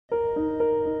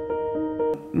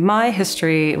My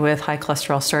history with high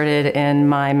cholesterol started in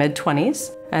my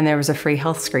mid-20s, and there was a free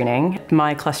health screening.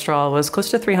 My cholesterol was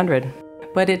close to 300,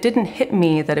 but it didn't hit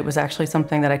me that it was actually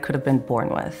something that I could have been born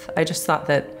with. I just thought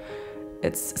that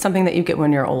it's something that you get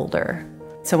when you're older.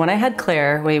 So when I had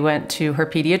Claire, we went to her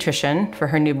pediatrician for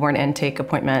her newborn intake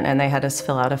appointment, and they had us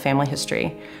fill out a family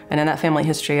history. And in that family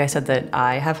history, I said that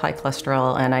I have high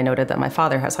cholesterol, and I noted that my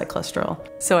father has high cholesterol.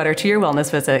 So at our 2-year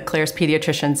wellness visit, Claire's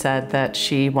pediatrician said that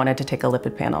she wanted to take a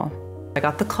lipid panel. I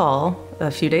got the call a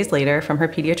few days later from her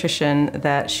pediatrician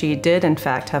that she did in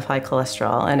fact have high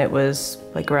cholesterol, and it was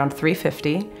like around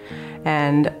 350,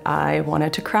 and I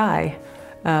wanted to cry.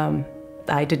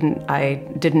 I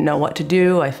didn't know what to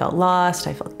do. I felt lost,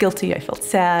 I felt guilty, I felt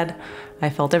sad, I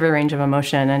felt every range of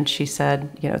emotion, and she said,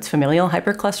 you know, it's familial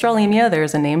hypercholesterolemia,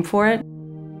 there's a name for it.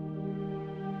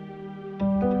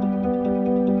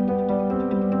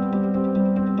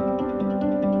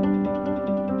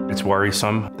 It's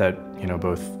worrisome that, you know,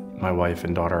 both my wife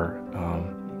and daughter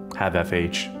have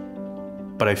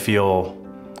FH, but I feel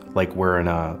like we're in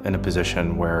a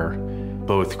position where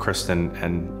both Kristen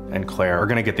and Claire are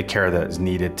gonna get the care that is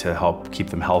needed to help keep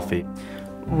them healthy.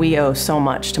 We owe so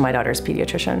much to my daughter's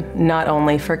pediatrician, not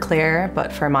only for Claire,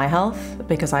 but for my health,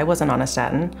 because I wasn't on a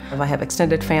statin. I have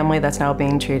extended family that's now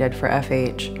being treated for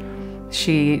FH.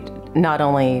 She not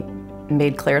only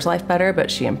made Claire's life better, but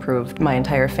she improved my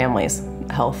entire family's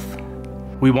health.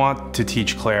 We want to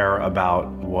teach Claire about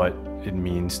what it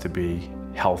means to be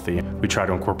healthy. We try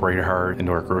to incorporate her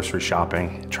into our grocery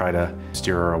shopping, try to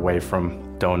steer her away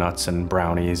from donuts and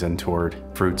brownies and toward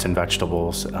fruits and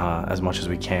vegetables as much as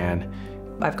we can.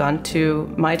 I've gone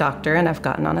to my doctor and I've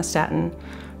gotten on a statin,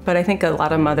 but I think a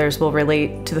lot of mothers will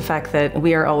relate to the fact that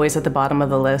we are always at the bottom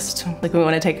of the list. Like, we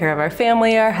want to take care of our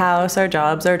family, our house, our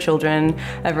jobs, our children,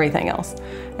 everything else.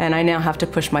 And I now have to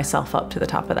push myself up to the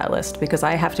top of that list because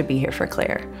I have to be here for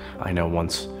Claire. I know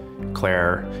once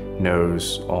Claire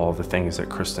knows all the things that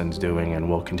Kristen's doing and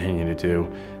will continue to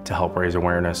do to help raise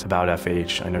awareness about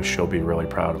FH, I know she'll be really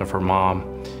proud of her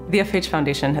mom. The FH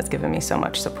Foundation has given me so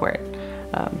much support,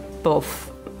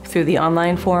 both through the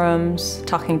online forums,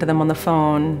 talking to them on the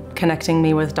phone, connecting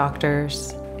me with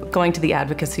doctors, going to the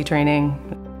advocacy training.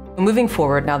 Moving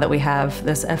forward, now that we have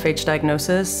this FH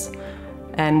diagnosis,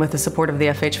 and with the support of the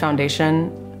FH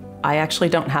Foundation, I actually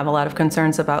don't have a lot of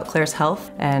concerns about Claire's health,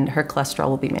 and her cholesterol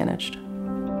will be managed.